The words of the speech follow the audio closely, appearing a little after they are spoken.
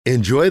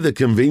Enjoy the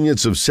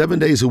convenience of 7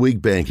 days a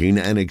week banking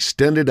and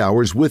extended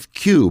hours with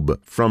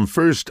Cube from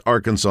First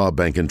Arkansas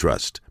Bank and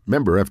Trust.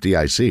 Member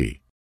FDIC.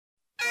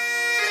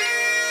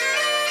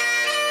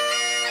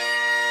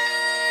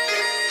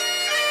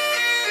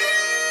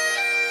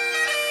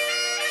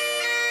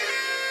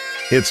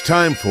 It's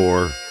time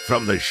for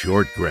From the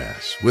Short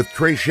Grass with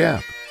Trey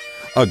Schaap,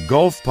 a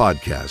golf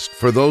podcast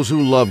for those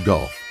who love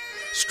golf,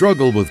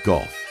 struggle with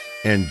golf,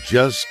 and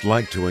just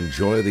like to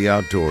enjoy the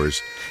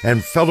outdoors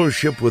and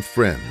fellowship with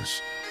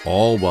friends,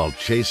 all while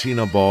chasing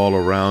a ball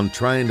around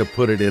trying to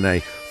put it in a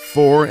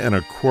 4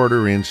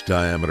 1/4 inch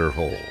diameter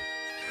hole.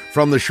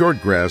 From the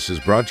Short Grass is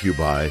brought to you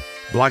by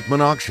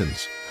Blackman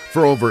Auctions.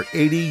 For over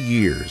 80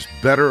 years,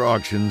 better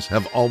auctions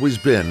have always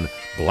been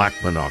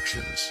Blackman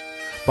Auctions.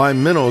 By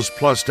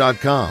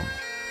MinnowsPlus.com.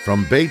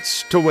 From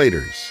baits to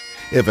waders,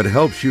 if it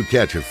helps you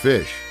catch a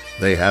fish,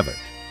 they have it.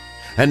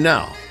 And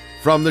now,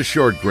 from the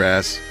Short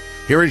Grass,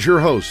 here is your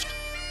host,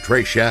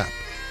 Trey Schaap.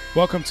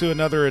 Welcome to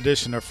another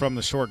edition of From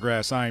the Short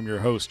Grass. I am your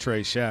host,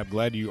 Trey Schaap.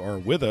 Glad you are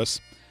with us.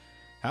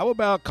 How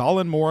about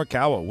Collin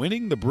Morikawa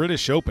winning the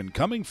British Open,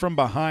 coming from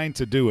behind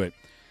to do it?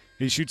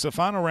 He shoots a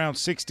final round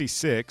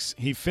 66.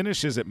 He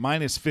finishes at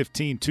minus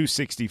 15,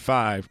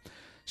 265.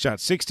 Shot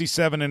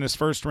 67 in his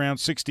first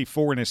round,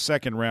 64 in his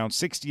second round,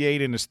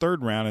 68 in his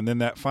third round, and then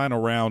that final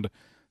round,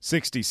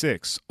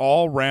 66.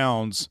 All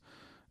rounds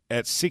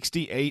at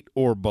 68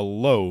 or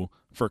below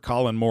for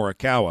Collin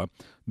Morikawa.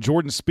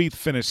 Jordan Spieth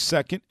finished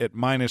second at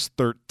minus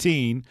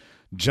 13.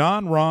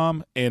 Jon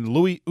Rahm and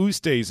Louis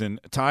Oosthuizen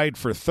tied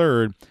for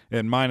third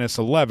at minus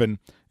 11,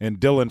 and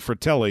Dylan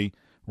Fratelli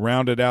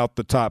rounded out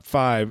the top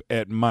five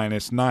at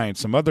minus 9.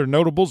 Some other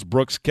notables: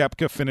 Brooks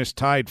Koepka finished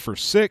tied for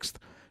sixth.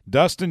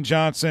 Dustin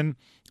Johnson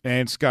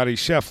and Scottie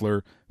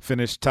Scheffler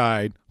finished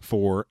tied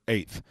for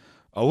eighth.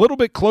 A little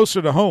bit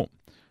closer to home,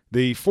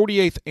 the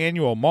 48th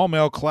annual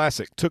Maumelle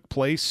Classic took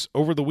place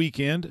over the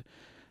weekend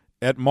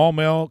at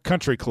Maumelle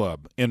Country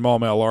Club in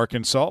Maumelle,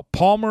 Arkansas.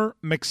 Palmer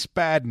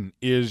McSpadden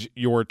is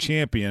your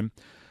champion.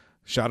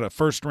 Shot a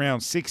first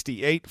round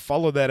 68,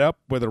 followed that up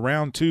with a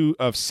round two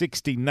of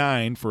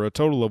 69 for a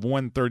total of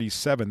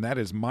 137. That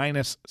is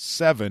minus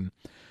 7.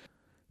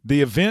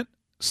 The event,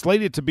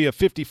 slated to be a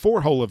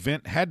 54-hole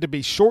event, had to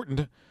be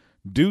shortened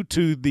due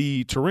to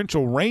the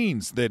torrential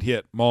rains that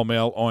hit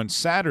Maumelle on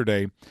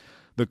Saturday.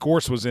 The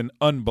course was in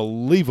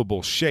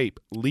unbelievable shape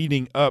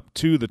leading up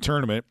to the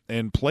tournament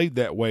and played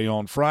that way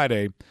on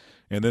Friday.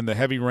 And then the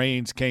heavy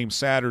rains came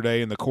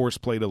Saturday, and the course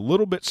played a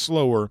little bit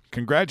slower.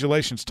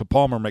 Congratulations to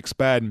Palmer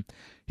McSpadden.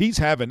 He's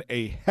having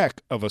a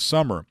heck of a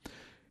summer.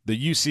 The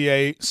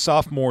UCA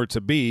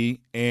sophomore-to-be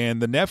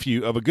and the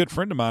nephew of a good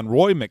friend of mine,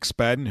 Roy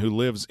McSpadden, who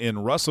lives in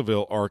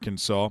Russellville,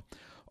 Arkansas,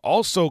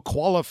 also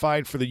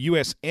qualified for the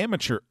U.S.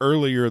 Amateur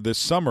earlier this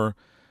summer.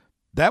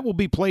 That will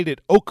be played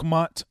at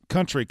Oakmont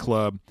Country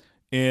Club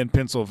in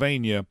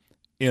Pennsylvania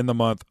in the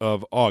month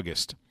of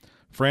August.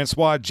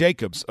 Francois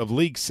Jacobs of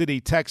League City,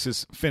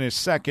 Texas, finished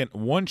second,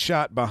 one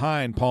shot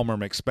behind Palmer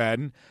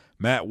McSpadden.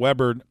 Matt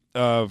Weber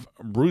of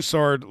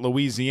Broussard,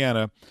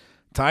 Louisiana,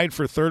 tied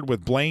for third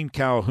with Blaine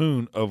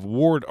Calhoun of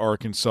Ward,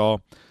 Arkansas.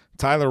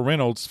 Tyler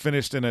Reynolds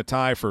finished in a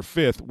tie for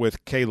fifth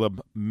with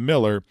Caleb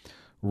Miller.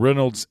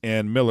 Reynolds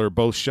and Miller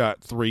both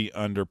shot 3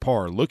 under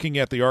par. Looking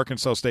at the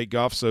Arkansas State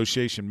Golf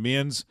Association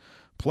Men's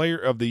Player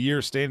of the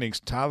Year standings,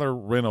 Tyler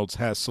Reynolds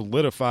has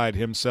solidified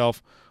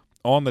himself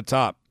on the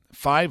top.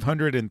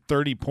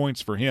 530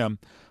 points for him,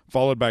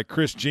 followed by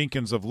Chris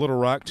Jenkins of Little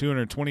Rock,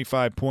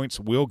 225 points.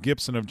 Will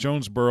Gibson of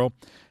Jonesboro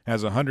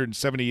has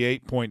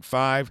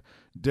 178.5.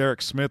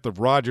 Derek Smith of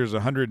Rogers,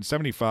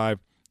 175.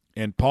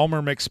 And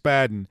Palmer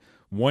McSpadden,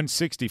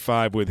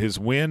 165 with his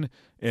win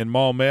in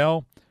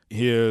Maumelle.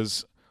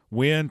 His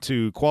win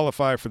to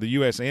qualify for the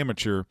U.S.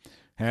 Amateur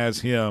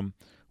has him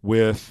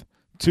with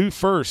 2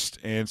 firsts,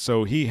 and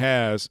so he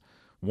has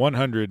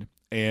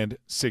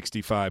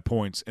 165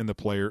 points in the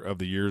Player of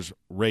the Year's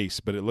race.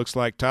 But it looks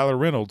like Tyler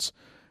Reynolds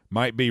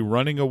might be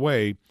running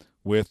away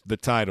with the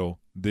title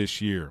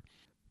this year.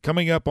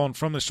 Coming up on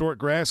From the Short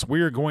Grass,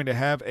 we are going to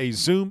have a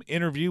Zoom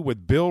interview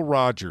with Bill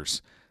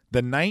Rogers,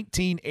 the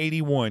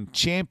 1981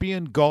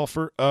 Champion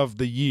Golfer of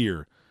the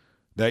Year.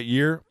 That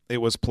year,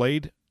 it was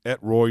played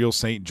at Royal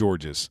St.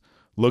 George's.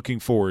 Looking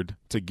forward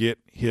to get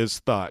his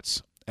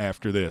thoughts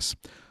after this.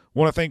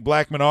 Want to thank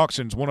Blackman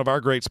Auctions, one of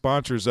our great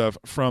sponsors of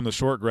From the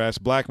Short Grass.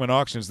 Blackman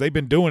Auctions, they've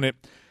been doing it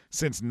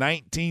since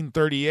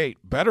 1938.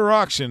 Better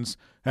auctions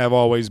have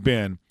always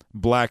been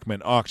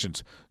Blackman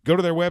Auctions. Go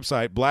to their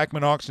website,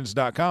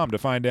 blackmanauctions.com, to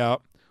find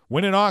out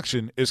when an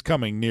auction is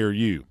coming near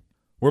you.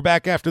 We're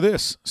back after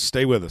this.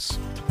 Stay with us.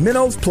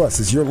 Minnows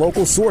Plus is your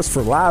local source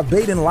for live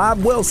bait and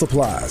live well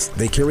supplies.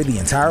 They carry the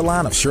entire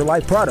line of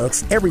SureLife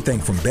products, everything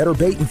from Better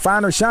Bait and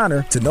Finer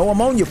Shiner to no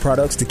ammonia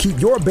products to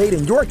keep your bait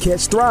and your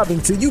catch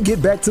thriving till you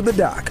get back to the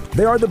dock.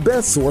 They are the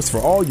best source for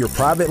all your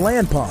private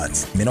land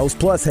ponds. Minnows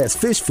Plus has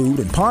fish food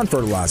and pond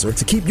fertilizer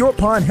to keep your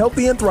pond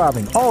healthy and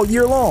thriving all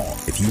year long.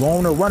 If you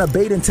own or run a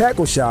bait and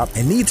tackle shop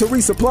and need to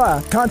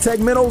resupply,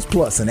 contact Minnows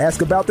Plus and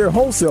ask about their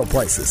wholesale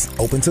prices.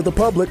 Open to the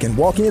public and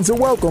walk-ins are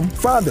welcome.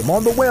 Find them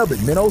on the web at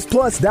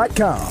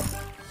minnowsplus.com.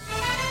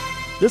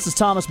 This is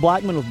Thomas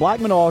Blackman with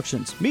Blackman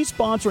Auctions. Me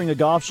sponsoring a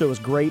golf show is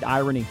great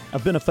irony.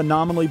 I've been a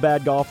phenomenally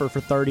bad golfer for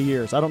 30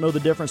 years. I don't know the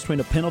difference between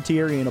a penalty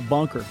area and a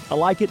bunker. I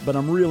like it, but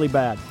I'm really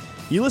bad.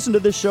 You listen to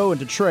this show and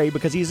to Trey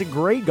because he's a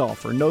great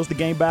golfer and knows the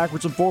game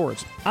backwards and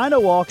forwards. I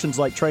know auctions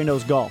like Trey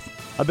knows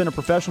golf. I've been a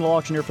professional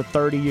auctioneer for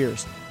 30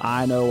 years.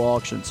 I know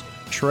auctions.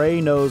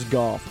 Trey knows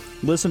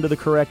golf. Listen to the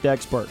correct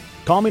expert.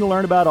 Call me to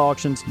learn about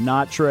auctions,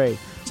 not Trey.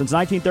 Since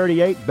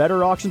 1938,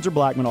 better auctions are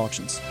Blackman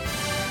Auctions.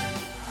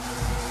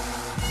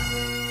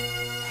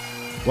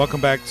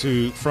 Welcome back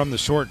to From the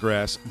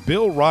Shortgrass.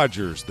 Bill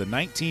Rogers, the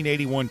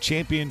 1981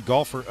 Champion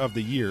Golfer of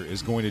the Year,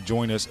 is going to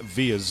join us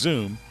via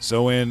Zoom.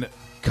 So in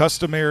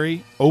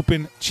customary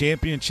Open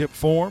Championship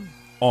form,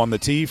 on the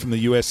tee from the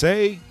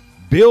USA,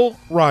 Bill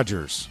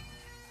Rogers.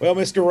 Well,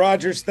 Mr.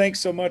 Rogers,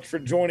 thanks so much for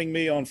joining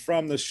me on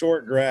From the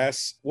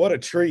Shortgrass. What a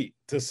treat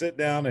to sit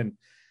down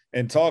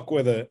and talk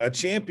with a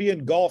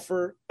champion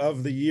golfer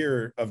of the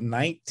year of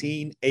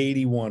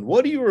 1981.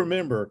 What do you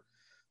remember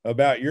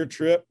about your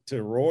trip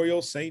to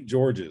Royal St.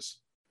 George's?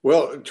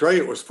 Well, Trey,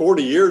 it was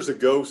 40 years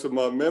ago, so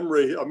my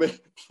memory,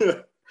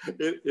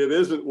 it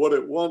isn't what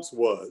it once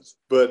was.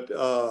 But,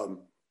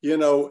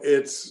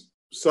 it's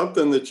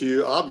something that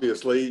you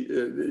obviously,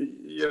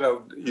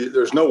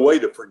 there's no way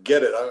to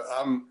forget it.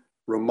 I'm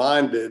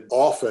reminded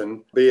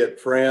often, be it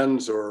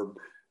friends or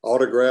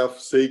autograph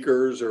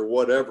seekers or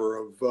whatever,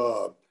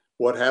 of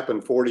what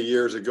happened 40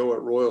 years ago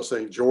at Royal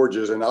St.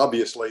 George's. And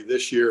obviously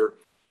this year,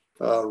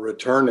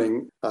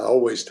 returning, I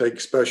always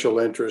take special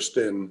interest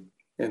in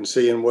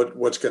seeing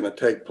what's going to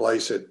take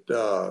place at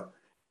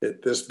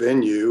this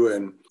venue.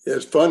 And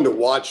it's fun to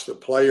watch the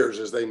players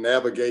as they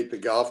navigate the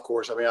golf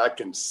course. I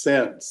can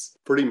sense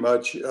pretty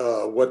much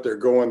what they're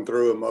going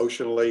through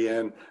emotionally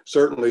and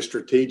certainly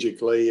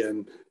strategically.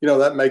 And,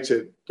 that makes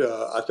it,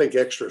 I think,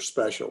 extra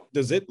special.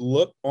 Does it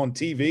look on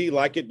TV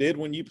like it did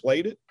when you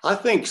played it? I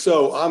think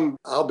so.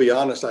 I'll be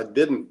honest, I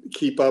didn't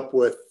keep up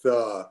with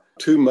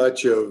too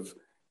much of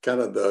kind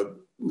of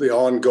the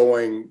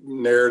ongoing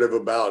narrative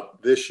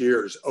about this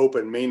year's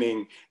Open,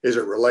 meaning as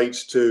it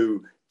relates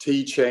to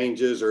tee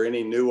changes or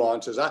any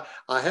nuances.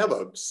 I have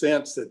a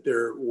sense that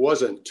there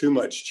wasn't too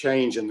much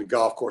change in the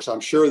golf course.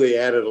 I'm sure they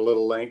added a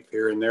little length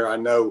here and there. I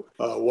know,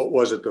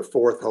 the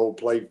fourth hole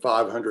played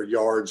 500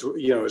 yards,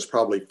 it's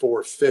probably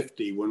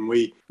 450 when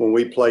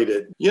we played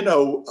it.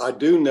 I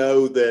do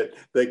know that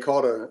they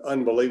caught an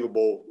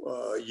unbelievable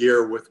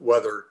year with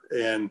weather,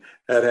 and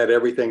that had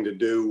everything to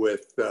do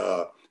with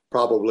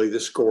probably the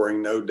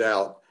scoring, no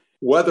doubt.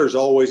 Weather's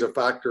always a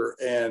factor.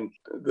 And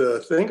the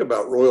thing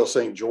about Royal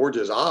St.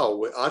 George's,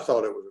 I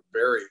thought it was a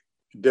very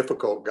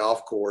difficult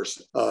golf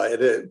course. It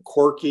had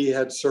quirky,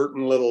 had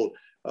certain little,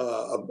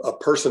 a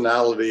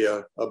personality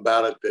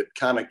about it that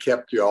kind of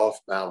kept you off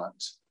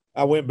balance.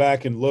 I went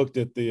back and looked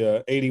at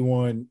the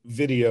 81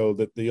 video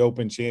that the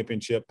Open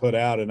Championship put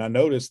out, and I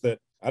noticed that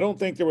I don't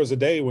think there was a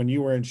day when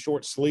you were in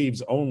short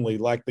sleeves only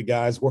like the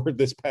guys were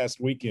this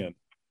past weekend.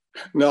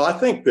 No, I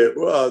think that,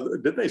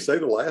 didn't they say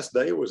the last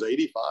day it was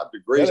 85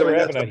 degrees? Yeah, they're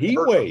having a heat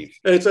wave.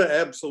 It's an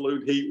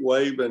absolute heat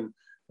wave, and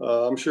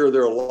I'm sure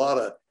there are a lot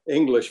of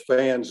English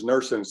fans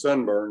nursing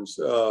sunburns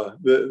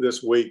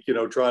this week,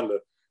 trying to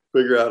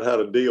figure out how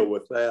to deal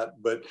with that.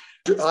 But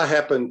I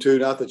happen to,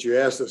 not that you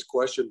asked this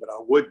question, but I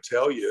would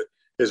tell you,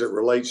 as it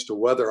relates to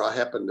weather, I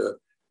happen to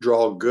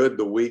draw good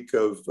the week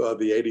of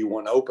the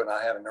 81 Open.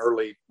 I had an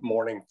early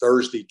morning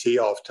Thursday tee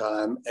off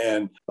time,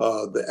 and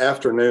the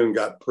afternoon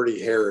got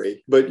pretty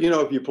hairy. But,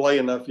 if you play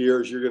enough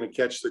years, you're going to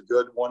catch the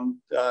good one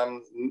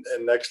time,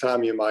 and next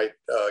time you might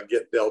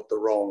get dealt the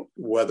wrong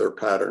weather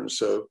pattern.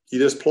 So you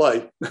just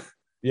play.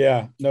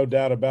 Yeah, no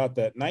doubt about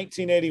that.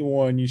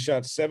 1981, you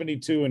shot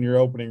 72 in your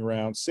opening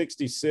round,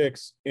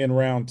 66 in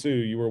round two.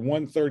 You were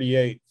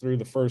 138 through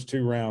the first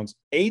two rounds.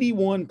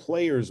 81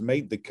 players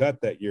made the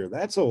cut that year.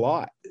 That's a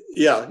lot.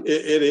 Yeah,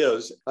 it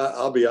is.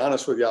 I'll be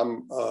honest with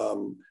you.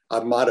 I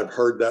might have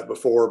heard that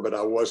before, but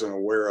I wasn't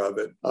aware of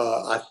it.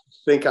 I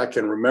think I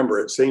can remember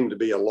it seemed to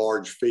be a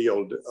large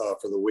field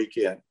for the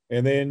weekend.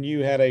 And then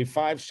you had a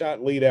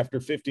 5-shot lead after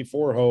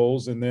 54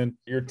 holes. And then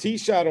your tee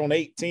shot on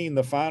 18,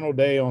 the final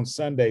day on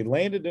Sunday,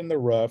 landed in the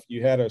rough.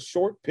 You had a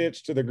short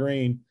pitch to the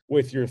green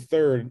with your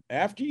third.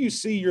 After you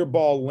see your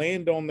ball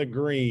land on the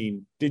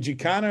green, did you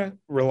kind of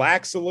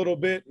relax a little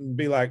bit and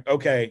be like,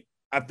 okay,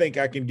 I think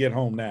I can get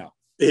home now?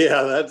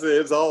 Yeah,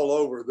 it's all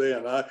over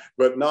then.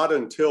 But not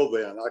until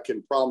then. I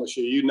can promise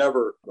you,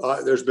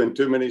 there's been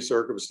too many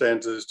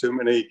circumstances, too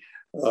many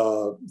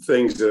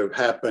things that have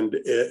happened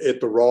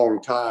at the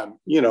wrong time.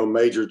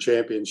 Major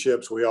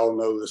championships, we all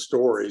know the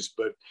stories.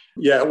 But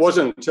yeah, it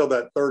wasn't until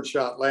that third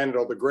shot landed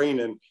on the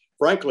green. And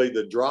frankly,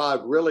 the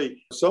drive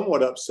really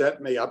somewhat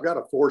upset me. I've got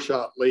a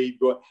 4-shot lead.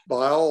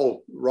 By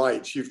all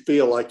rights, you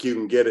feel like you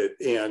can get it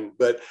in.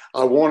 But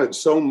I wanted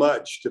so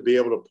much to be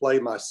able to play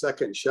my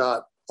second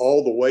shot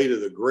all the way to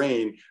the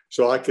green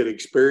so I could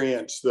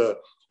experience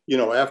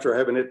after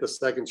having hit the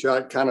second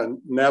shot, kind of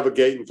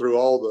navigating through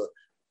all the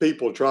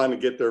people trying to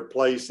get their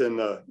place in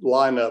the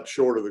lineup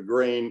short of the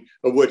green,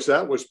 of which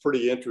that was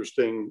pretty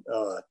interesting,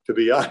 to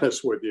be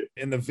honest with you.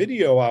 In the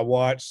video I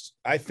watched,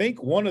 I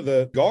think one of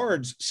the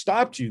guards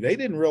stopped you. They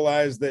didn't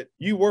realize that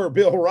you were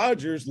Bill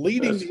Rogers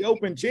leading the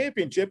Open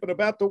Championship and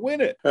about to win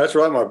it. That's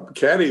right. My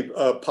caddy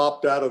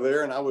popped out of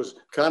there, and I was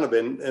kind of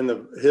in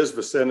his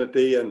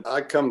vicinity, and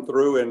I come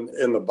through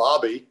in the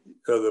bobby.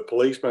 The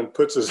policeman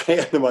puts his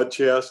hand in my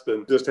chest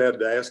and just had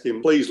to ask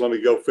him, please let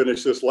me go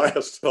finish this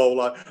last hole.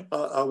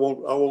 I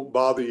won't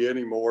bother you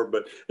anymore.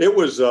 But it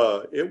was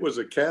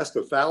a cast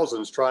of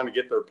thousands trying to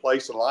get their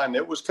place in line.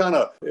 It was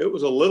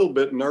a little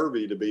bit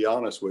nervy, to be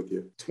honest with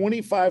you.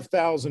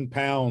 25,000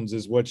 pounds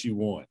is what you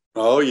want.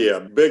 Oh, yeah.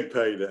 Big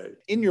payday.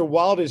 In your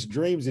wildest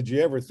dreams, did you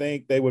ever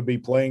think they would be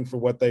playing for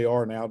what they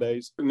are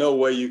nowadays? No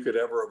way you could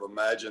ever have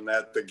imagined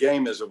that. The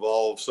game has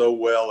evolved so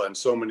well in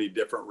so many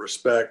different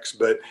respects.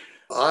 But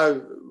I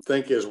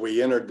think as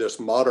we entered this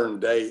modern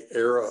day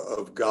era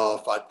of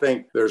golf, I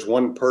think there's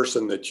one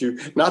person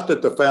that not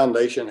that the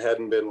foundation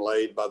hadn't been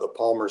laid by the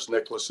Palmers,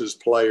 Nicklases,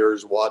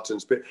 Players,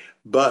 Watsons,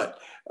 but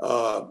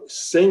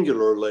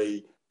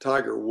singularly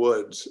Tiger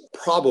Woods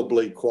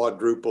probably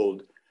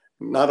quadrupled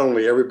not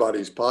only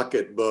everybody's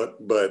pocketbook,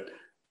 but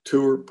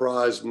tour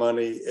prize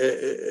money,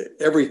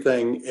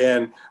 everything.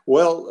 And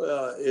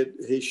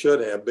he should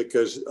have,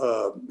 because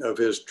of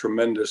his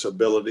tremendous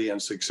ability and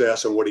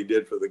success and what he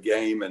did for the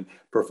game and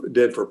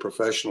did for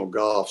professional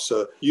golf.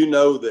 So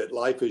that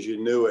life as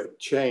you knew it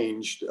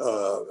changed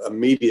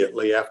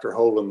immediately after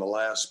holding the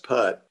last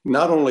putt.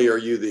 Not only are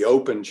you the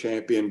Open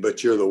champion,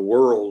 but you're the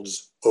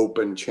world's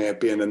Open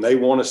champion, and they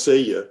want to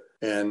see you.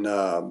 And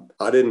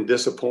I didn't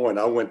disappoint.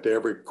 I went to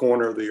every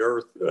corner of the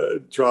earth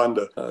trying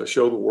to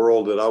show the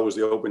world that I was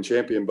the Open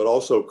champion, but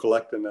also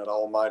collecting that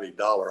almighty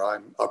dollar. I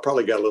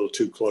probably got a little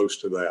too close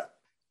to that.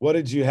 What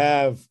did you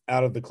have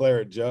out of the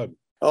claret jug?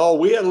 Oh,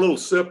 we had a little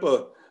sip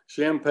of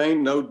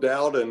champagne, no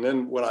doubt. And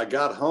then when I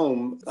got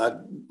home, I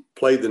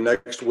played the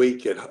next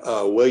week at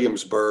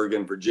Williamsburg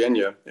in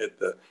Virginia at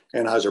the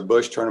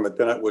Anheuser-Busch tournament.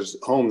 Then I was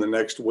home the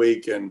next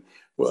week, and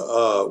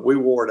we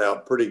wore it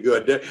out pretty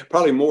good.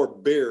 Probably more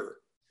beer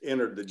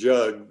entered the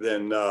jug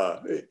than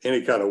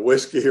any kind of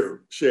whiskey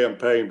or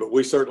champagne, but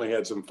we certainly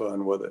had some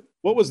fun with it.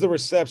 What was the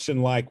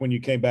reception like when you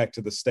came back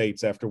to the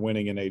States after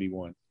winning in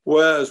 81?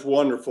 Well, it was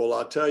wonderful.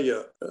 I'll tell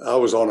you, I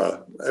was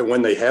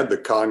when they had the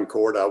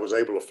Concorde, I was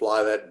able to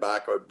fly that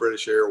back with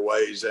British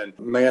Airways, and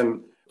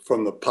man,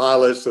 from the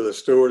pilots to the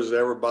stewards,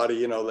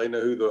 everybody, they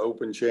knew who the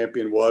Open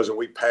champion was, and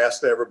we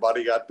passed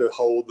everybody, got to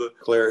hold the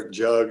claret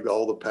jug,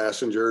 all the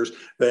passengers.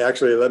 They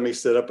actually let me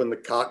sit up in the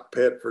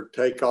cockpit for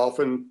takeoff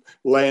and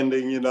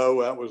landing.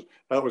 That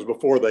was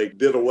before they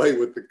did away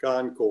with the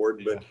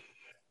Concorde. Yeah.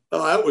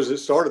 But it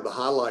started the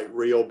highlight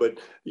reel. But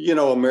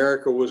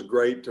America was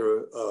great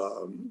to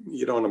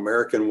an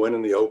American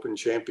winning the Open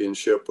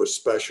championship was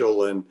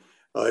special. And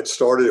it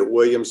started at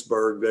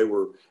Williamsburg. They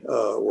were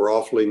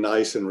awfully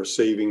nice in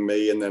receiving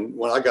me. And then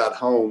when I got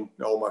home,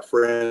 all my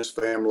friends,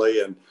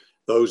 family, and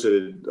those that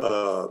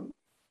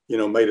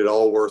had, made it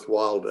all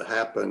worthwhile to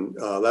happen,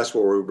 that's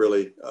where we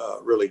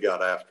really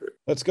got after it.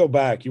 Let's go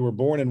back. You were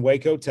born in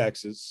Waco,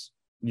 Texas.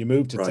 You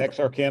moved to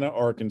Texarkana,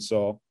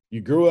 Arkansas.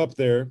 You grew up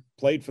there,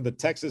 played for the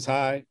Texas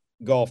High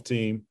golf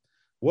team.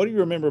 What do you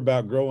remember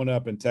about growing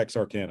up in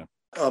Texarkana?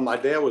 My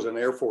dad was an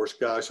Air Force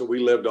guy, so we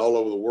lived all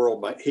over the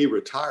world. He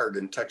retired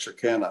in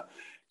Texarkana.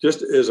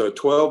 Just as a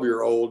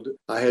 12-year-old,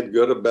 I had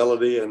good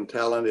ability and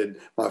talent.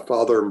 My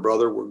father and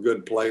brother were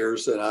good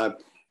players, and I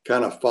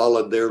kind of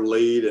followed their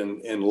lead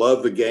and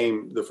loved the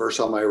game. The first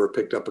time I ever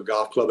picked up a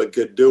golf club, I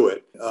could do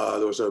it.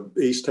 There was a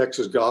East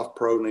Texas golf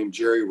pro named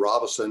Jerry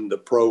Robinson, the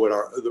pro at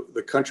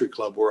the country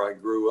club where I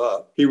grew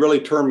up. He really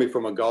turned me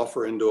from a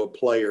golfer into a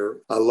player.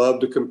 I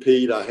loved to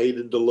compete. I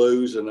hated to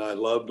lose, and I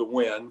loved to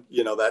win,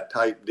 that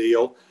type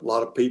deal. A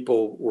lot of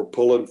people were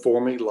pulling for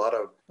me, a lot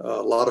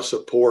of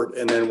support.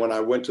 And then when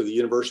I went to the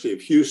University of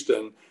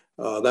Houston,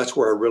 that's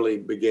where I really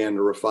began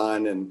to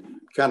refine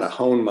and kind of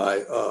hone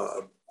my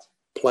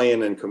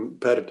playing and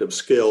competitive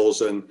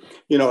skills. And,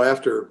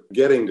 after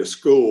getting to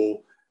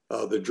school,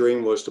 the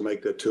dream was to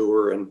make the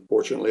tour. And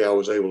fortunately, I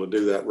was able to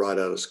do that right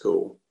out of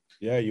school.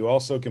 Yeah, you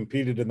also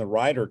competed in the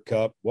Ryder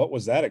Cup. What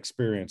was that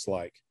experience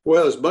like?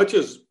 Well, as much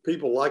as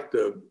people like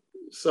to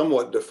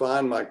somewhat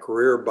define my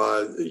career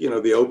by,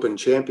 the Open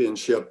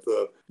Championship,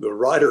 the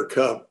Ryder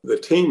Cup, the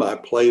team I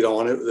played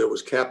on it that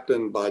was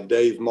captained by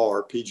Dave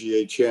Marr,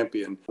 PGA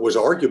champion, was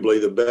arguably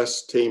the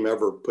best team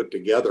ever put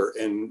together.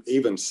 And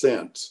even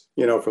since,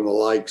 from the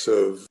likes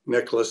of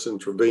Nicklaus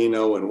and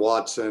Trevino and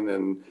Watson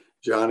and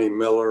Johnny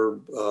Miller,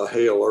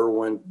 Hale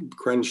Irwin,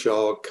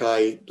 Crenshaw,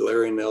 Kite,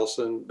 Larry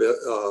Nelson,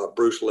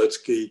 Bruce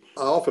Litsky.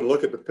 I often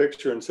look at the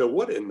picture and say,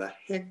 what in the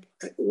heck,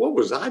 what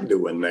was I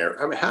doing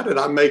there? I mean, how did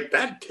I make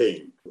that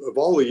team? Of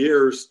all the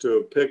years to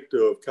have picked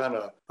to have kind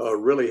of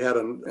really had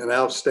an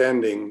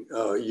outstanding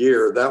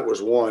year, that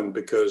was one,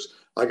 because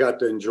I got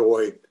to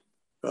enjoy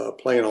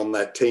playing on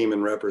that team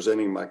and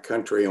representing my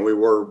country, and we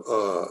were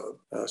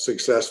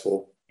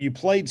successful. You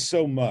played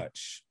so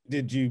much.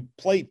 Did you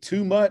play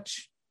too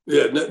much?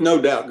 Yeah, no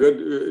doubt.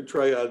 Good,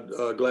 Trey.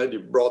 I'm glad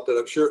you brought that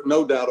up. Sure,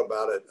 no doubt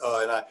about it.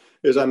 And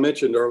as I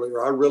mentioned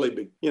earlier, I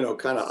really,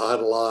 kind of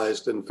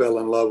idolized and fell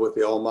in love with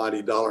the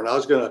almighty dollar. And I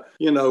was going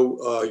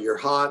to, you're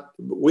hot.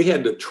 We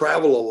had to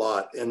travel a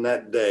lot in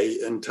that day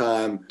and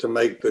time to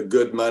make the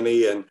good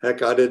money. And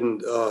heck, I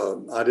didn't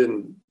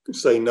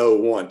say no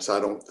once. I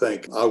don't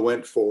think. I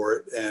went for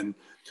it. And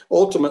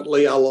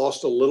ultimately, I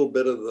lost a little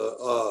bit of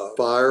the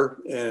fire.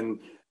 And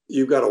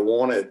you've got to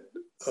want it.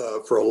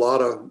 For a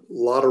lot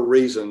of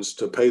reasons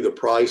to pay the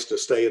price to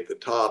stay at the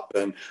top,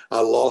 and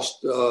I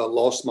lost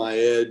my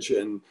edge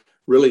and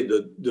really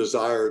the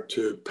desire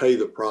to pay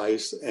the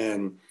price.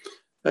 And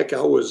heck, I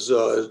was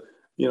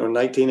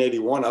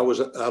 1981. I was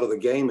out of the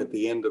game at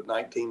the end of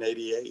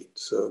 1988.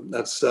 So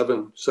that's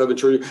seven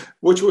true,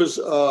 which was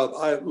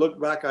I look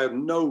back, I have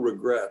no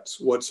regrets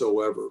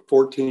whatsoever.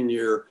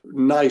 14-year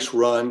nice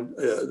run.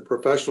 The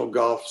professional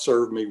golf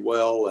served me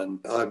well, and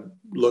I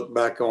look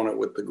back on it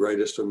with the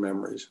greatest of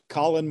memories.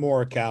 Collin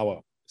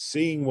Morikawa,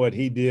 seeing what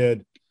he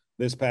did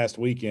this past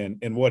weekend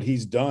and what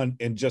he's done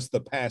in just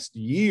the past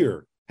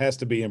year has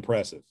to be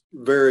impressive.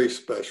 Very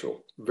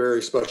special,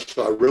 very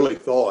special. I really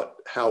thought,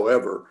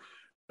 however,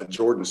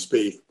 Jordan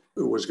Spieth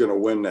was going to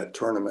win that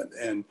tournament,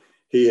 and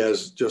he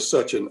has just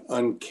such an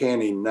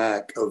uncanny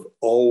knack of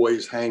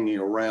always hanging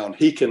around.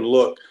 He can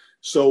look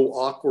so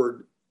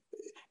awkward,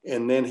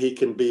 and then he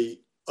can be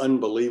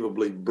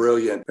unbelievably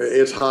brilliant.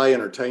 It's high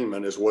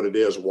entertainment is what it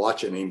is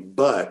watching him.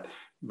 But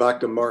back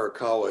to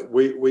Morikawa,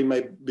 we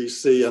may be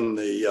seeing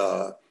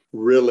the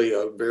really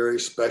a very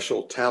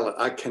special talent.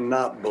 I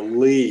cannot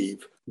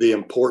believe the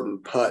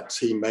important putts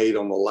he made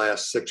on the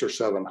last 6 or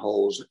 7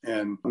 holes.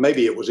 And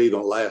maybe it was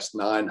even the last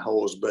 9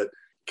 holes, but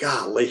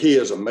golly, he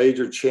is a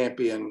major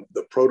champion,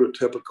 the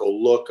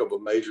prototypical look of a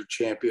major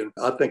champion.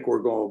 I think we're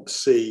going to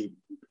see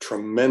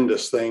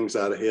tremendous things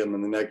out of him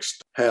in the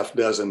next half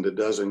dozen to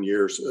dozen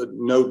years,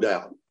 no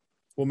doubt.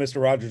 Well,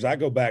 Mr. Rogers, I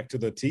go back to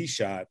the tee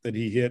shot that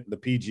he hit the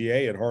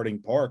PGA at Harding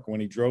Park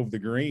when he drove the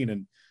green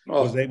and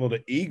was able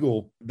to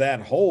eagle that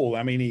hole.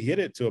 I mean, he hit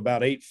it to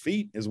about 8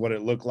 feet is what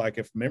it looked like,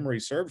 if memory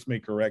serves me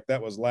correct.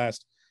 That was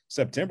last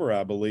September,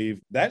 I believe.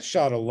 That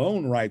shot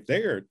alone right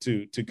there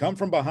to come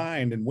from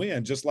behind and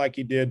win, just like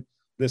he did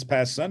this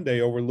past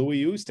Sunday over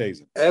Louis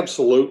Oosthuizen.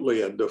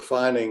 Absolutely a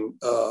defining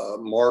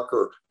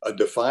marker, a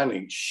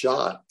defining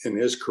shot in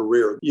his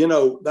career.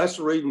 That's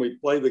the reason we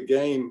play the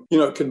game.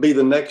 It could be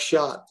the next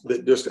shot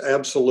that just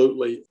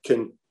absolutely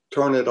can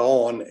turn it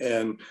on.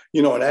 And,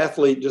 an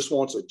athlete just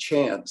wants a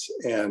chance.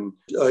 And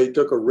he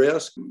took a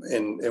risk.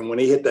 And when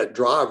he hit that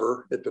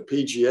driver at the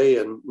PGA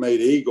and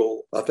made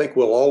eagle, I think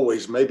we'll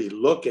always maybe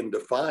look and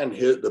define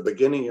the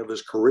beginning of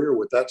his career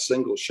with that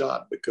single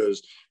shot,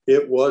 because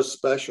it was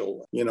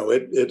special.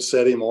 It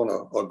set him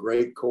on a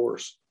great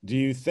course. Do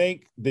you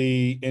think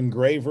the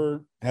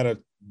engraver had a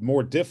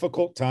more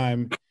difficult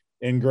time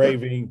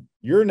engraving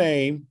your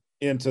name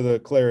into the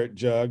claret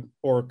jug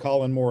or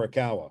Collin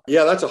Morikawa?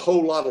 Yeah, that's a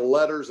whole lot of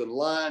letters and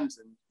lines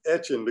and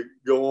etching to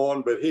go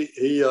on, but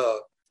he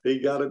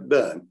got it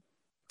done.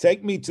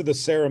 Take me to the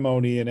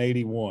ceremony in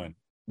 81.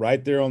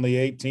 Right there on the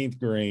 18th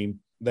green,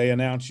 they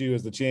announce you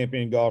as the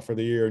champion golfer of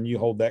the year, and you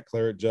hold that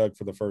claret jug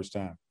for the first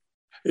time.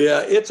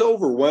 Yeah, it's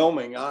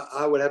overwhelming.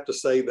 I would have to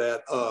say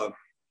that,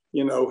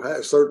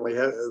 certainly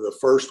the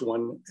first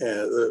one,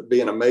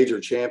 being a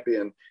major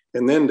champion,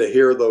 and then to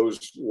hear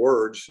those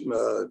words,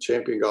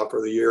 champion golfer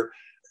of the year,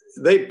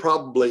 they'd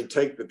probably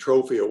take the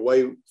trophy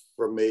away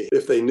from me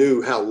if they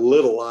knew how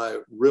little I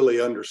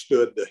really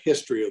understood the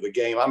history of the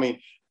game. I mean,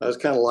 I was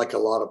kind of like a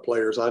lot of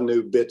players. I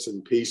knew bits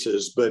and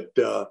pieces, but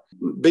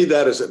be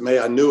that as it may,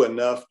 I knew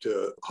enough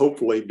to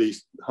hopefully be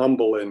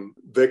humble in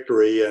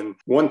victory. And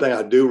one thing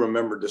I do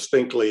remember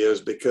distinctly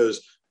is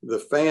because the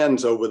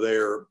fans over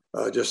there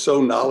just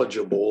so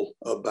knowledgeable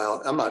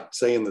about, I'm not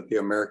saying that the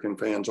American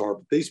fans aren't,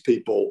 but these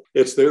people,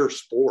 it's their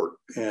sport,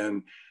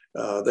 and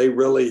they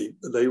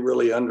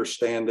really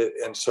understand it.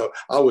 And so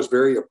I was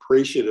very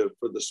appreciative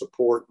for the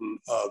support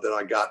that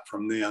I got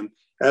from them,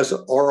 as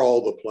are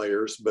all the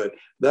players. But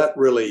that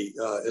really,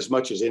 as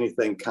much as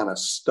anything, kind of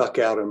stuck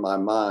out in my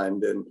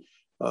mind. And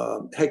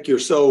heck, you're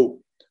so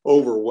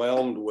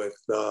overwhelmed with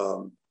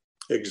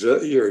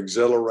you're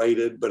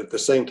exhilarated, but at the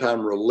same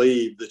time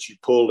relieved that you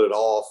pulled it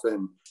off,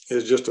 and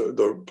it's just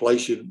the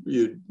place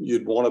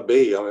you'd want to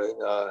be. I mean,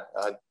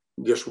 I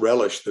just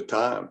relish the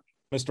time.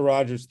 Mr.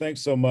 Rogers,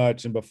 thanks so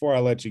much. And before I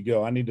let you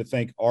go, I need to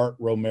thank Art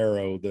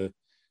Romero, the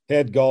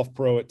head golf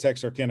pro at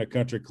Texarkana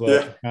Country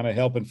Club, for kind of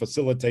helping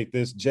facilitate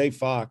this. Jay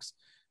Fox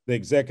the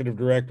executive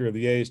director of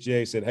the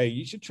ASGA said, hey,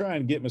 you should try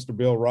and get Mr.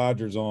 Bill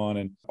Rogers on,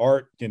 and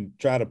Art can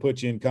try to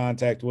put you in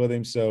contact with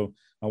him. So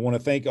I want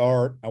to thank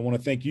Art. I want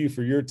to thank you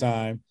for your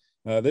time.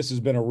 This has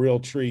been a real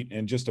treat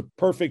and just a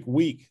perfect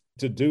week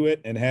to do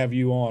it and have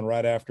you on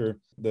right after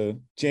the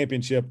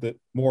championship that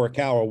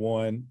Morikawa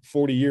won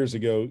 40 years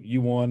ago.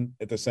 You won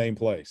at the same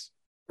place.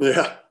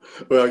 Yeah.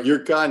 Well,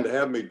 you're kind to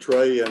have me,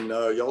 Trey, and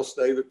y'all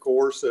stay the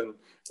course, and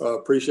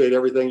appreciate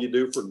everything you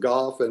do for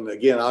golf. And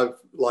again, I,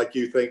 like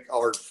you, thank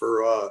Art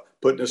for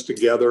putting us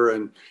together,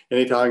 and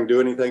anytime I can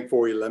do anything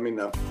for you, let me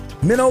know.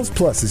 Minnows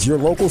Plus is your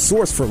local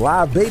source for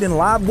live bait and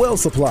live well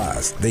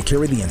supplies. They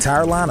carry the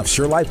entire line of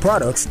SureLife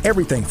products,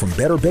 everything from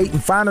Better Bait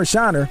and Finer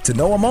Shiner to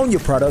no ammonia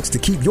products to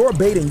keep your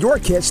bait and your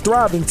catch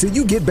thriving till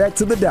you get back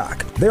to the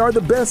dock. They are the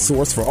best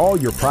source for all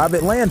your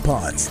private land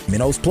ponds.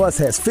 Minnows Plus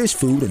has fish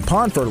food and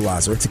pond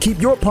fertilizer to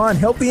keep your pond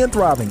healthy and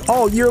thriving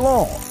all year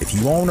long. If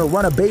you own or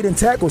run a bait and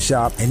tackle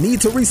shop and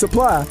need to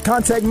resupply,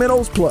 contact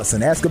Minnows Plus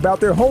and ask about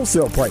their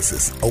wholesale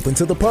prices. Open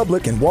to the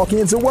public and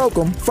walk-ins are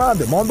welcome. Find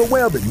them on the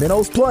web at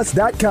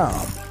minnowsplus.com.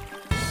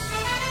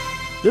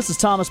 This is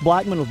Thomas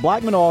Blackman with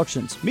Blackman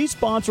Auctions. Me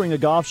sponsoring a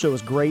golf show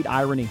is great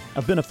irony.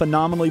 I've been a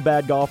phenomenally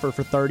bad golfer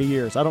for 30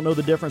 years. I don't know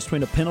the difference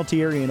between a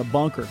penalty area and a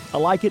bunker. I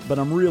like it, but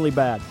I'm really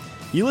bad.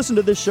 You listen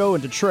to this show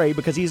and to Trey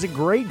because he's a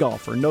great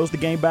golfer and knows the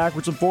game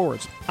backwards and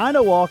forwards. I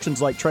know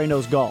auctions like Trey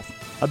knows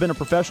golf. I've been a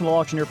professional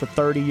auctioneer for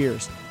 30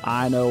 years.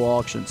 I know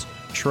auctions.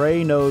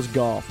 Trey knows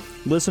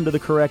golf. Listen to the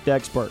correct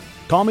expert.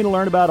 Call me to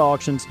learn about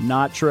auctions,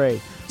 not Trey.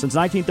 Since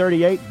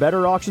 1938,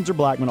 better auctions are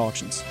Blackman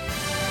Auctions.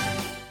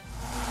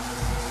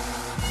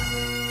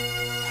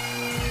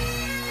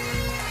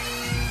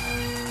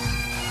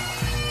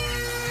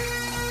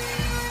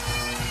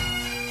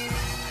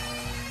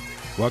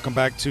 Welcome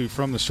back to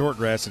From the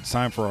Shortgrass. It's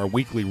time for our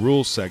weekly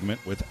rules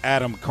segment with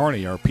Adam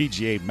Carney, our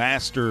PGA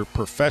Master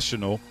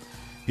Professional.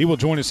 He will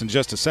join us in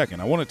just a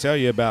second. I want to tell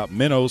you about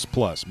Minnows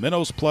Plus.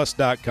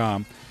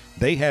 MinnowsPlus.com.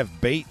 They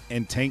have bait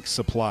and tank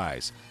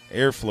supplies,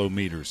 airflow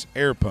meters,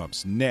 air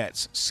pumps,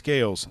 nets,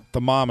 scales,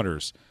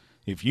 thermometers.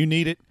 If you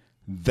need it,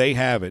 they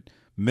have it.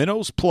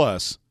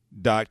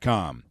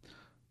 MinnowsPlus.com.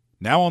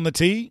 Now on the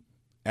tee,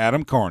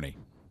 Adam Carney.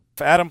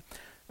 Adam,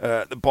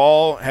 the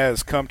ball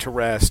has come to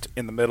rest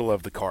in the middle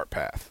of the cart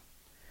path.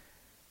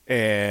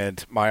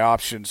 And my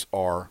options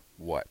are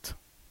what?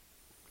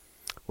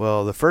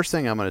 Well, the first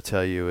thing I'm going to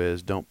tell you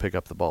is don't pick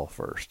up the ball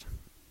first.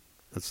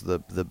 That's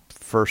the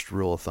first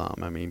rule of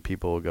thumb. I mean,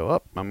 people will go,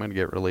 up, I'm going to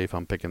get relief,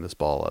 I'm picking this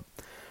ball up.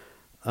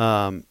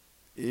 We're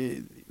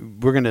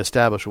going to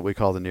establish what we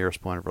call the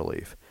nearest point of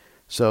relief.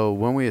 So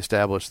when we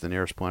establish the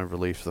nearest point of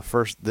relief,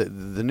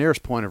 the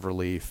nearest point of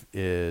relief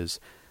is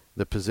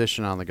the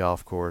position on the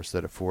golf course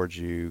that affords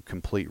you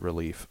complete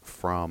relief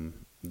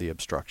from the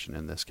obstruction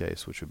in this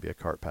case, which would be a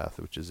cart path,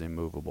 which is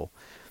immovable.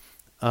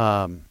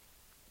 So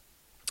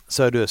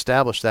to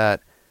establish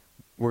that,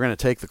 we're going to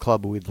take the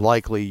club we'd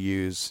likely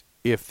use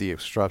if the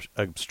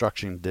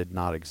obstruction did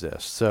not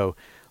exist. So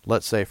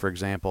let's say, for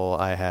example,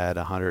 I had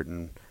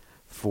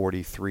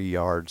 143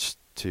 yards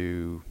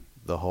to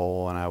the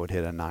hole and I would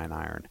hit a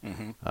 9-iron.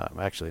 Mm-hmm.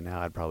 Actually,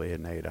 now I'd probably hit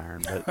an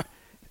 8-iron. But,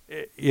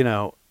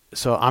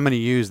 so I'm going to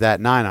use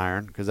that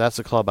 9-iron because that's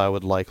the club I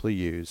would likely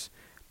use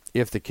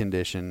if the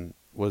condition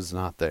was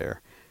not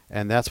there.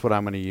 And that's what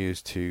I'm going to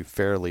use to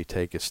fairly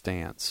take a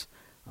stance.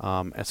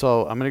 And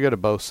so I'm going to go to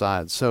both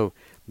sides. So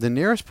the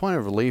nearest point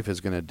of relief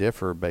is going to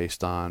differ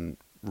based on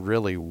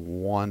really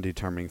one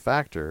determining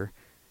factor,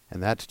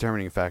 and that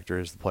determining factor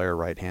is the player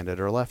right-handed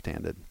or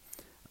left-handed.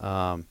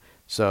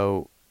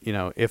 So,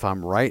 if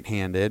I'm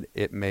right-handed,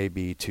 it may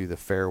be to the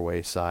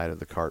fairway side of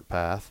the cart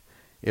path.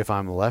 If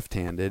I'm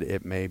left-handed,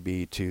 it may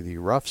be to the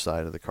rough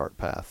side of the cart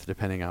path,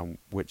 depending on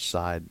which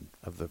side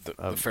of the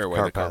fairway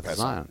cart the path path is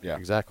on. Yeah,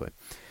 exactly.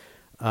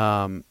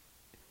 The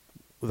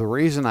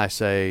reason I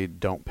say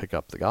don't pick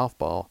up the golf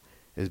ball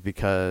is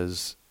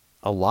because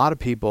a lot of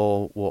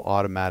people will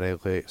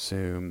automatically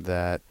assume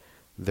that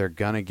they're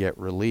going to get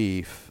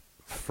relief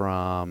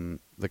from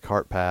the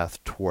cart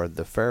path toward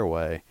the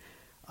fairway.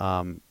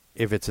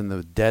 If it's in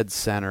the dead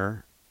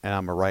center and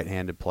I'm a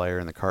right-handed player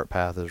and the cart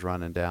path is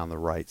running down the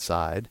right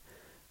side,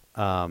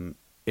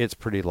 it's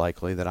pretty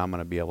likely that I'm going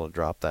to be able to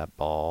drop that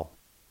ball,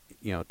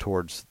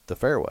 towards the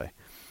fairway.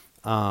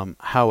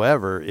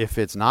 However, if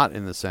it's not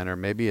in the center,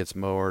 maybe it's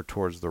more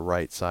towards the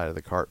right side of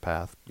the cart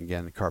path.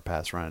 Again, the cart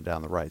path's running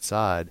down the right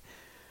side.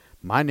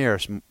 My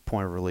nearest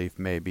point of relief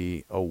may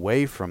be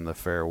away from the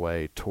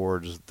fairway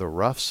towards the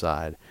rough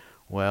side.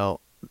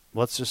 Well,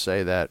 let's just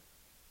say that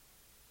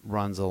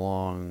runs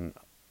along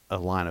a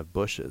line of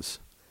bushes,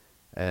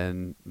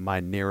 and my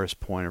nearest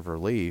point of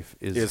relief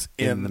is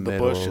in the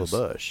middle of the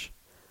bush.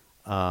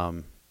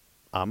 I'm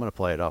going to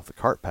play it off the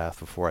cart path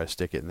before I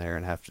stick it in there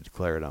and have to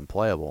declare it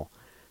unplayable.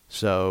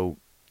 So,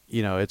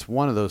 it's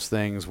one of those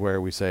things where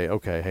we say,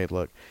 okay, hey,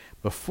 look,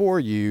 before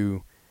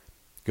you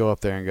go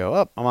up there and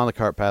go, I'm on the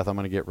cart path, I'm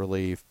going to get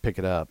relief, pick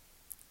it up.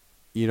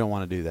 You don't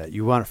want to do that.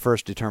 You want to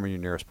first determine your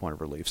nearest point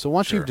of relief. So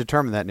once you've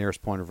determined that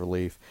nearest point of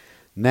relief,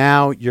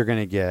 now you're going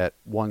to get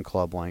one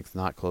club length,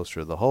 not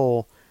closer to the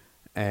hole,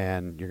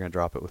 and you're going to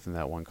drop it within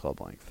that 1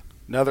 club length.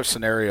 Another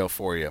scenario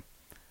for you.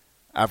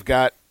 I've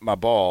got my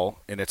ball,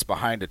 and it's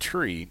behind a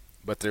tree,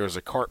 but there's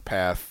a cart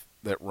path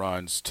that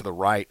runs to the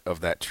right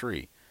of that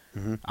tree.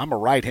 Mm-hmm. I'm a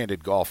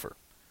right-handed golfer.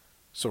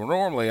 So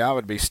normally I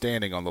would be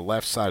standing on the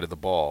left side of the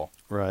ball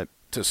right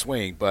to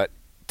swing, but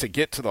to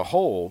get to the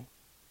hole,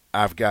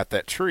 I've got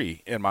that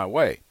tree in my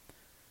way.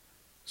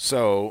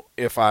 So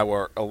if I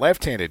were a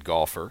left-handed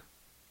golfer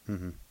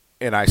mm-hmm.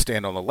 and I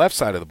stand on the left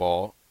side of the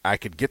ball, I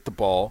could get the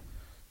ball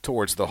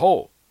towards the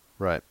hole.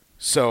 Right.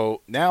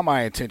 So now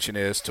my intention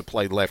is to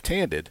play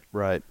left-handed,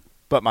 right,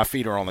 but my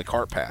feet are on the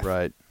cart path.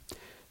 Right.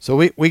 So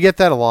we get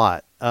that a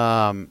lot.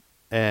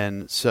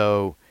 And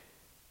so,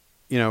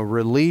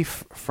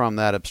 relief from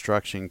that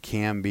obstruction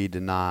can be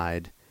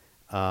denied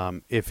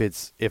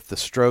if the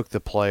stroke the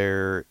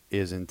player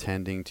is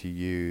intending to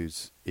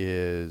use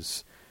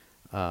is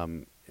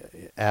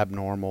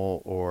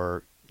abnormal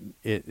or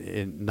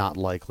it not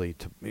likely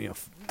to.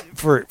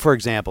 For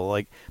example,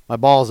 like my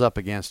ball's up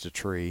against a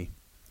tree,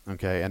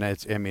 okay, and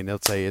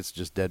let's say it's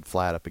just dead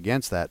flat up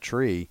against that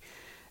tree,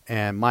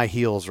 and my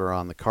heels are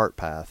on the cart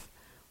path.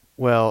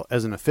 Well,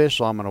 as an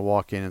official, I'm going to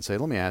walk in and say,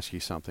 let me ask you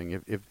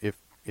something.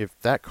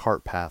 If that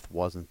cart path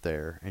wasn't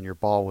there and your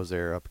ball was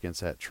there up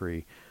against that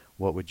tree,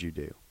 what would you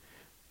do?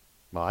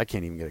 Well, I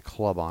can't even get a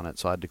club on it,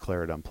 so I'd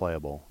declare it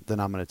unplayable. Then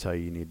I'm going to tell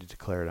you you need to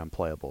declare it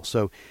unplayable.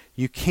 So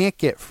you can't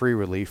get free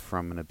relief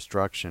from an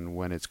obstruction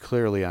when it's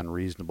clearly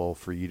unreasonable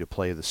for you to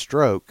play the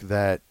stroke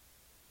that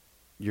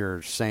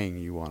you're saying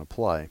you want to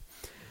play.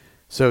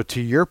 So to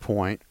your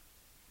point,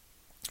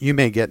 you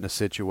may get in a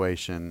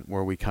situation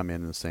where we come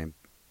in the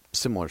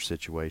similar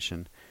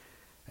situation,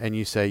 and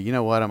you say, you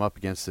know what, I'm up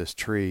against this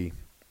tree,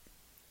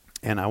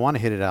 and I want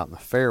to hit it out in the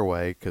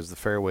fairway because the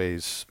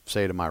fairway's,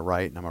 say, to my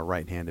right, and I'm a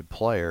right-handed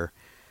player,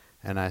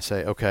 and I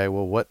say, okay,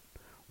 well, what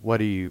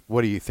are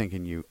you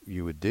thinking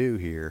you would do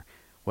here?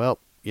 Well,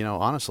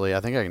 honestly,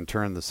 I think I can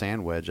turn the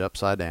sand wedge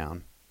upside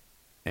down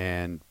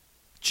and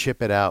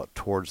chip it out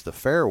towards the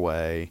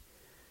fairway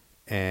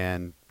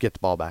and get the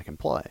ball back in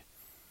play.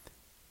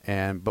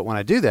 But when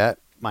I do that,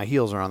 my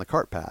heels are on the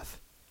cart path.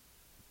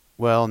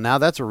 Well, now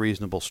that's a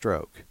reasonable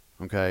stroke.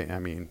 Okay, I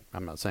mean,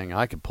 I'm not saying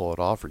I could pull it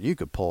off or you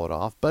could pull it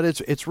off, but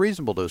it's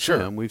reasonable to assume.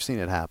 Sure. We've seen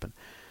it happen.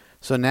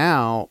 So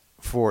now,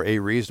 for a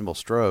reasonable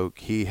stroke,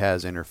 he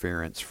has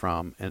interference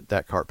from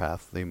that cart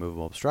path, the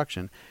immovable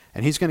obstruction,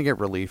 and he's going to get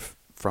relief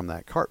from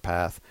that cart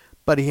path,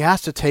 but he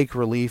has to take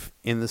relief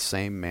in the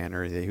same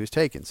manner that he was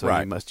taken. So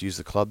He must use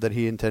the club that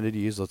he intended to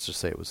use. Let's just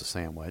say it was a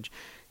sand wedge.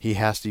 He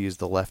has to use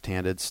the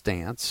left-handed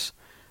stance.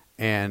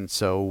 And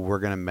so we're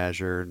going to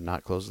measure,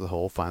 not close the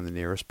hole, find the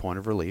nearest point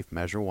of relief,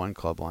 measure 1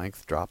 club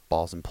length, drop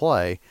balls in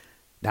play.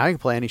 Now he can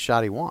play any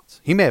shot he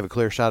wants. He may have a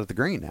clear shot at the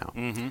green now.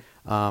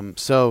 Mm-hmm.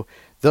 So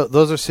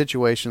those are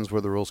situations where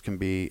the rules can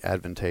be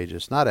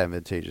advantageous, not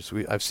advantageous.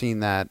 I've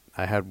seen that.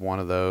 I had one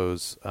of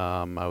those.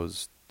 I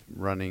was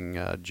running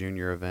a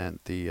junior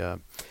event. The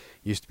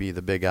used to be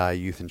the Big I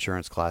Youth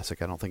Insurance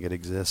Classic. I don't think it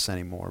exists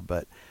anymore.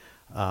 But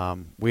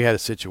we had a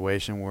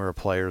situation where a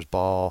player's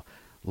ball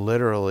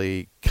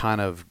literally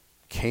kind of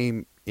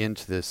came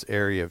into this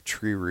area of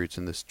tree roots,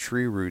 and this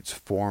tree roots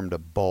formed a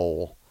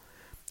bowl,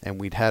 and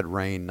we'd had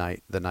rain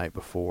the night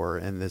before,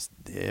 and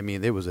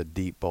it was a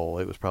deep bowl.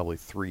 It was probably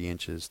 3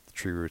 inches. The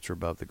tree roots were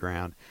above the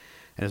ground,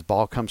 and his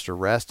ball comes to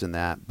rest in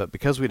that, but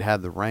because we'd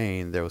had the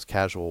rain, there was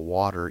casual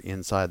water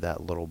inside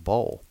that little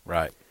bowl.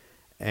 Right.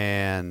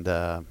 And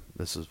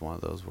this is one of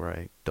those where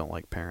I don't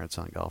like parents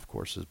on golf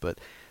courses, but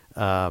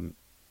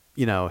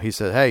he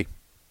said, hey,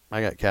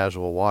 I got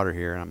casual water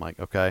here. And I'm like,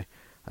 okay.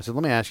 I said,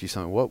 let me ask you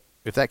something. What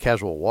if that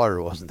casual water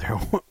wasn't there,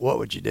 what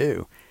would you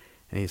do?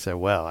 And he said,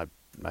 well,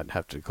 I'd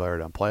have to declare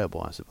it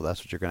unplayable. I said, well,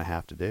 that's what you're going to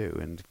have to do.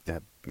 And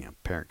that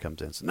parent comes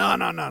in and says,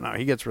 no.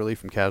 He gets relief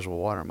from casual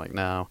water. I'm like,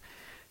 no,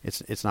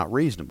 it's not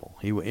reasonable.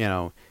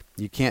 You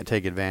can't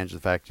take advantage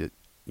of the fact that,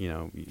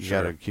 you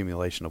got an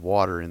accumulation of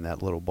water in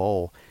that little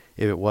bowl.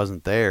 If it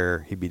wasn't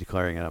there, he'd be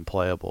declaring it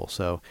unplayable.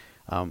 So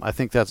I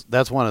think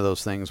that's one of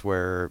those things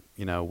where,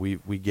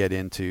 we get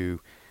into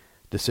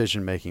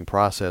decision-making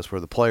process where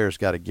the player's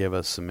got to give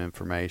us some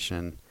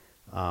information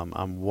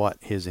on what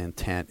his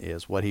intent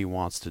is, what he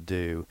wants to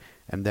do,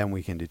 and then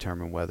we can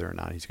determine whether or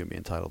not he's going to be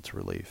entitled to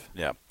relief.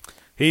 Yeah.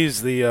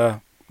 He's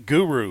the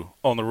guru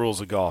on the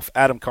rules of golf.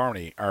 Adam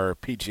Carney, our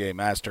PGA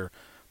Master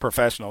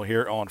professional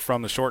here on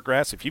From the Short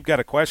Grass. If you've got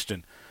a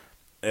question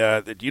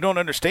that you don't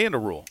understand a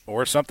rule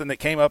or something that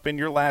came up in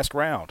your last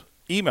round,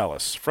 email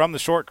us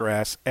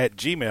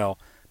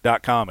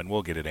fromtheshortgrass@gmail.com and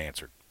we'll get it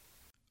answered.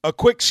 A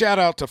quick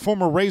shout-out to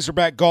former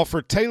Razorback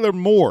golfer Taylor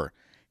Moore.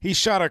 He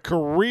shot a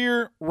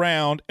career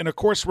round and a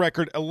course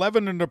record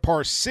 11 under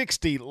par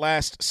 60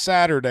 last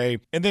Saturday.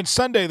 And then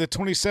Sunday, the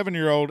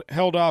 27-year-old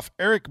held off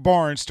Eric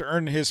Barnes to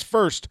earn his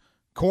first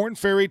Korn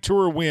Ferry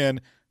Tour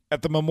win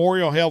at the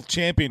Memorial Health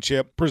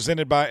Championship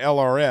presented by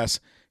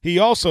LRS. He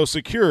also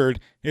secured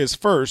his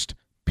first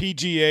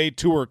PGA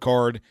Tour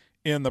card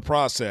in the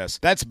process.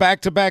 That's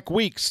back-to-back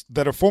weeks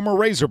that a former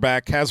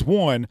Razorback has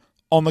won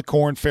on the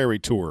Korn Ferry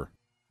Tour.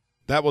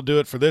 That will do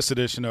it for this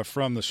edition of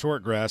From the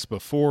Shortgrass.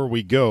 Before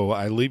we go,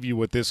 I leave you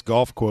with this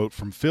golf quote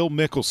from Phil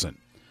Mickelson.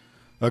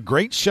 A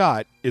great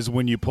shot is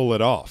when you pull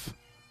it off.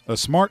 A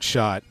smart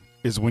shot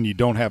is when you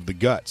don't have the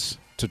guts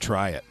to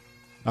try it.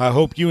 I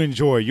hope you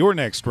enjoy your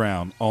next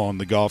round on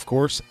the golf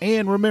course.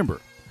 And remember,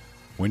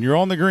 when you're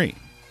on the green,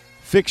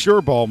 fix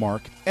your ball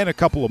mark and a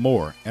couple of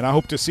more. And I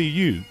hope to see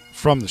you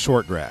from the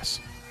Shortgrass.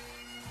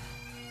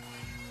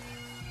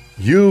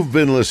 You've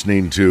been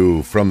listening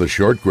to From the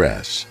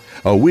Shortgrass,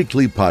 a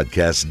weekly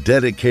podcast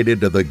dedicated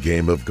to the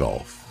game of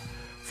golf.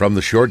 From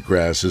the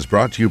Shortgrass is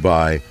brought to you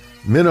by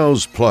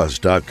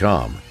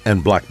MinnowsPlus.com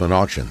and Blackman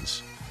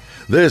Auctions.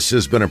 This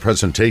has been a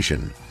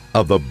presentation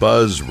of the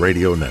Buzz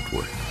Radio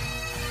Network.